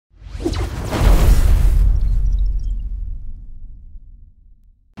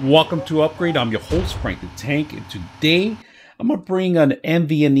Welcome to Upgrade. I'm your host, Frank the Tank, and today I'm gonna bring an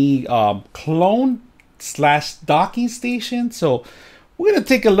NVMe clone slash docking station. So we're gonna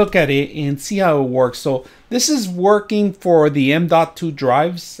take a look at it and see how it works. So this is working for the M.2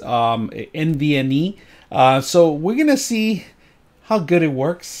 drives, NVMe. So we're gonna see how good it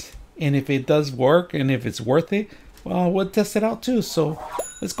works, and if it does work, and if it's worth it. Well, we'll test it out too. So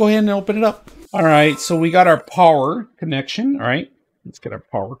let's go ahead and open it up. All right, so we got our power connection. All right, let's get our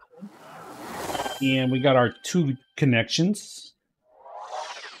power. And we got our two connections.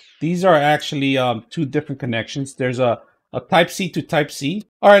 These are actually two different connections. There's a type C to type C.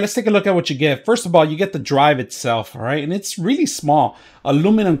 All right, let's take a look at what you get. First of all, you get the drive itself, all right? And it's really small.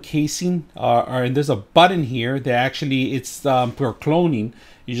 Aluminum casing, and there's a button here that actually it's for cloning.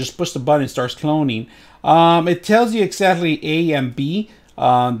 You just push the button, it starts cloning. It tells you exactly A and B.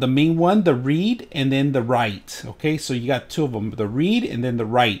 The main one, the read, and then the write. Okay, so you got two of them, the read and then the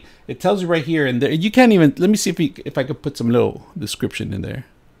write. It tells you right here, and you can't even, let me see if I could put some little description in there,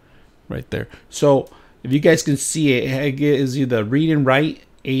 right there. So if you guys can see it, it gives you the read and write,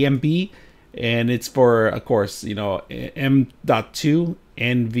 A and B, and it's for, of course, you know, M.2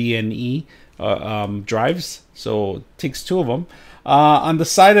 NVMe drives. So it takes two of them. On the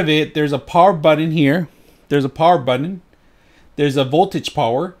side of it, there's a power button here. There's a power button. There's a voltage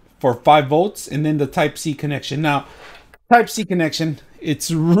power for 5 volts, and then the type C connection. Now, type C connection,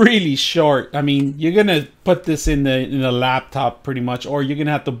 it's really short. I mean, you're gonna put this in a laptop pretty much, or you're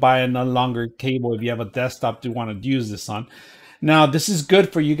gonna have to buy a longer cable if you have a desktop to want to use this on. Now, this is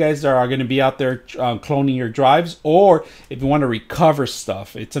good for you guys that are going to be out there cloning your drives, or if you want to recover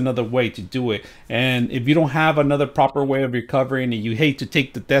stuff, it's another way to do it. And if you don't have another proper way of recovering, and you hate to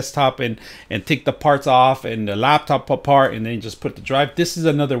take the desktop and take the parts off and the laptop apart and then just put the drive, this is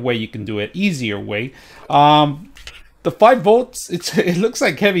another way you can do it, easier way. The 5 volts, it looks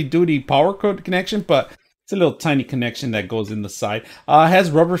like heavy duty power cord connection, but it's a little tiny connection that goes in the side. It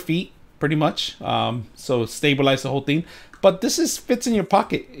has rubber feet pretty much, so stabilize the whole thing. But this fits in your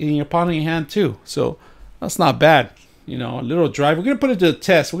pocket, in your palm of your hand too. So that's not bad. You know, a little drive. We're going to put it to the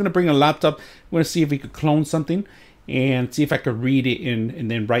test. We're going to bring a laptop. We're going to see if we could clone something and see if I could read it and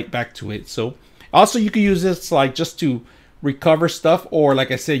then write back to it. So also you could use this like just to recover stuff, or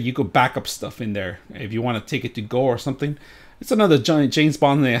like I said, you could back up stuff in there if you want to take it to go or something. It's another James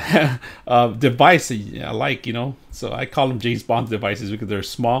Bond device that I like, you know. So I call them James Bond devices because they're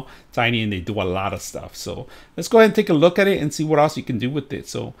small, tiny, and they do a lot of stuff. So let's go ahead and take a look at it and see what else you can do with it.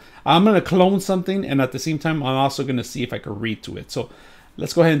 So I'm going to clone something, and at the same time, I'm also going to see if I can read to it. So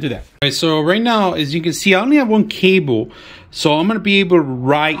let's go ahead and do that. All right, so right now, as you can see, I only have one cable. So I'm going to be able to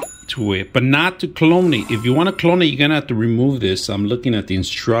write to it, but not to clone it. If you want to clone it, you're going to have to remove this. I'm looking at the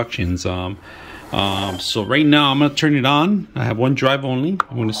instructions. So right now I'm gonna turn it on. I have one drive only.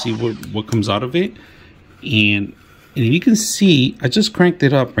 I want to see what comes out of it, and you can see I just cranked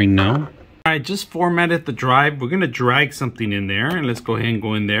it up right now. I just formatted the drive. We're gonna drag something in there, and let's go ahead and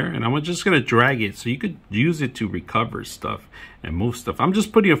go in there, and I'm just gonna drag it so you could use it to recover stuff and move stuff. I'm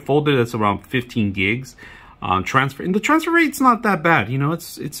just putting a folder that's around 15 gigs. Transfer, and the transfer rate's not that bad. You know,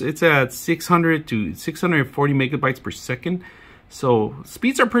 it's at 600 to 640 megabytes per second. So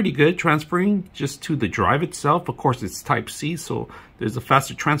speeds are pretty good transferring just to the drive itself. Of course, it's type C, so there's a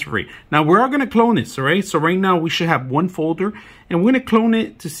faster transfer rate. Now we're going to clone this, all right? So right now we should have one folder, and we're going to clone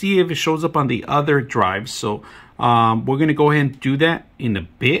it to see if it shows up on the other drives. So we're going to go ahead and do that in a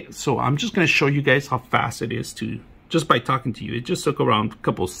bit. So I'm just going to show you guys how fast it is to, just by talking to you. It just took around a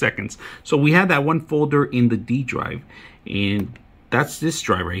couple of seconds. So we had that one folder in the D drive, and that's this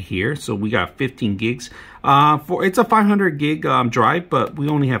drive right here. So we got 15 gigs. It's a 500 gig drive, but we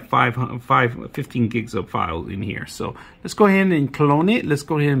only have 15 gigs of files in here. So let's go ahead and clone it. Let's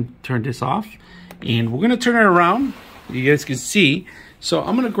go ahead and turn this off, and we're gonna turn it around. You guys can see. So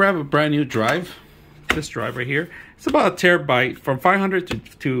I'm gonna grab a brand new drive. This drive right here. It's about a terabyte, from 500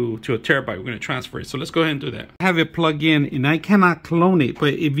 to a terabyte. We're gonna transfer it. So let's go ahead and do that. I have it plugged in, and I cannot clone it.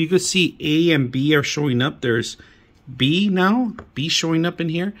 But if you can see, A and B are showing up. There's B now, B showing up in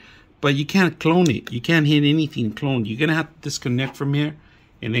here, but you can't clone it. You can't hit anything cloned. You're gonna have to disconnect from here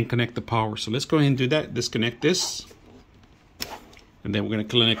and then connect the power. So let's go ahead and do that. Disconnect this, and then we're gonna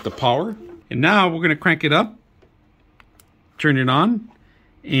connect the power. And now we're gonna crank it up, turn it on,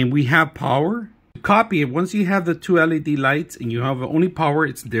 and we have power. Copy it. Once you have the two LED lights and you have only power,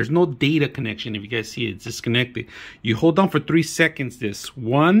 there's no data connection. If you guys see it, it's disconnected. You hold down for 3 seconds. This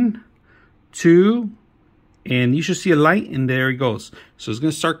 1, 2. And you should see a light, and there it goes. So it's going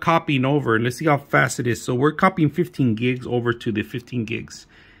to start copying over. Let's see how fast it is. So we're copying 15 gigs over to the 15 gigs.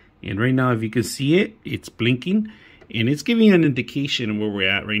 And right now, if you can see it, it's blinking. and it's giving you an indication of where we're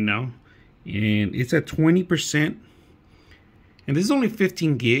at right now, and it's at 20%. And this is only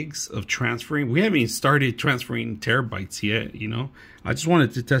 15 gigs of transferring. We haven't even started transferring terabytes yet, you know. I just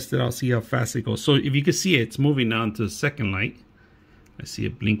wanted to test it out, see how fast it goes. So if you can see it, it's moving on to the second light. I see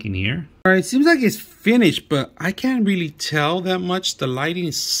it blinking here. All right, it seems like it's finished, but I can't really tell that much. The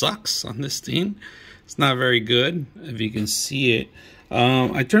lighting sucks on this thing. It's not very good, if you can see it.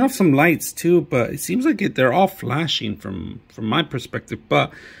 I turned off some lights too, but it seems like they're all flashing from my perspective.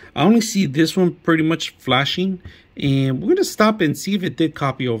 But I only see this one pretty much flashing. And we're going to stop and see if it did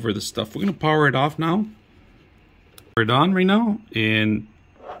copy over the stuff. We're going to power it off now. We're on right now. And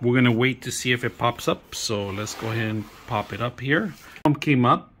we're going to wait to see if it pops up. So let's go ahead and pop it up here. One came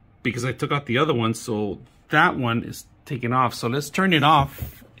up because I took out the other one. So that one is taken off. So let's turn it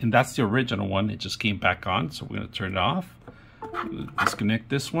off. And that's the original one. It just came back on. So we're going to turn it off. Disconnect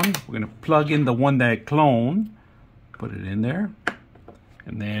this one. We're going to plug in the one that I cloned. Put it in there.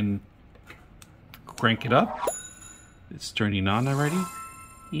 And then crank it up. It's turning on already,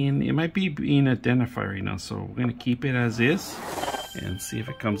 and it might be being identified right now, so we're gonna keep it as is and see if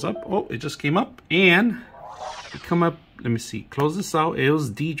it comes up. Oh, it just came up, and it come up. Let me see, close this out. It was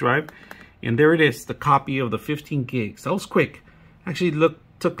D drive, and there it is, the copy of the 15 gigs. That was quick. Actually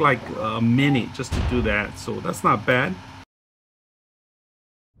took like a minute just to do that, so that's not bad.